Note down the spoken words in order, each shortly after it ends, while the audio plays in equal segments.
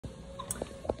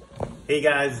Hey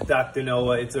guys, Dr.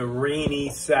 Noah. It's a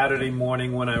rainy Saturday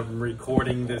morning when I'm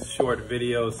recording this short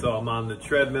video, so I'm on the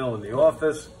treadmill in the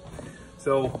office.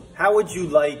 So how would you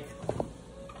like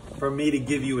for me to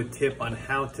give you a tip on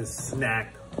how to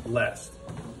snack less?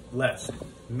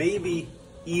 Maybe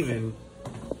even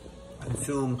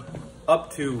consume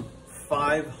up to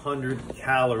 500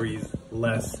 calories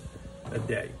less a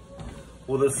day.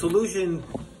 Well, the solution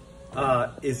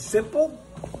is simple,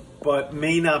 but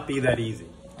may not be that easy.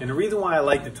 And the reason why I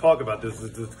like to talk about this is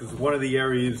because one of the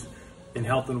areas in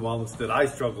health and wellness that I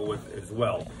struggle with as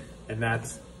well, and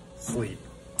that's sleep.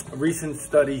 A recent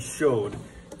study showed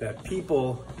that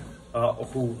people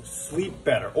who sleep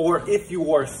better, or if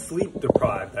you are sleep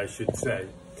deprived, I should say,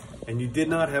 and you did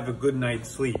not have a good night's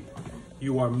sleep,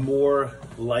 you are more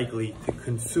likely to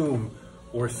consume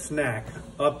or snack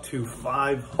up to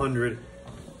 500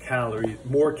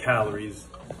 more calories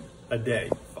a day.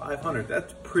 500,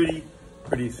 that's pretty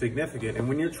significant. And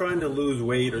when you're trying to lose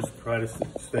weight or try to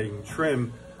stay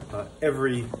trim,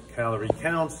 every calorie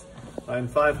counts, and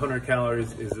 500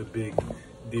 calories is a big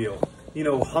deal. You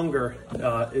know, hunger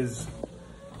is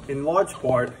in large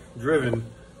part driven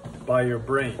by your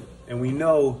brain. And we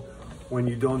know when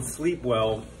you don't sleep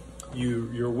well,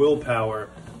 your willpower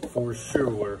for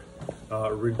sure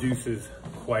reduces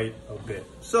quite a bit.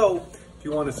 So if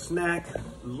you want to snack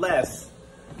less,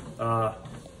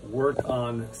 work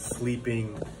on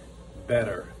sleeping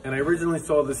better. And I originally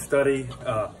saw this study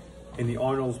in the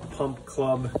Arnold's Pump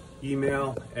Club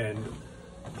email and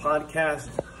podcast.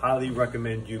 Highly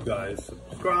recommend you guys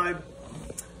subscribe.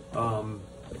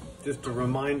 Just a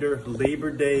reminder, Labor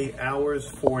Day hours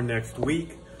for next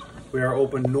week. We are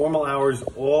open normal hours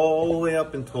all the way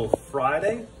up until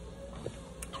Friday.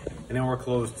 And then we're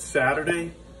closed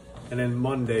Saturday and then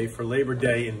Monday for Labor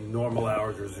Day, and normal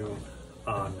hours resume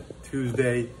on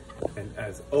Tuesday. And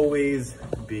as always,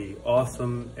 be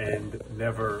awesome and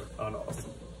never unawesome.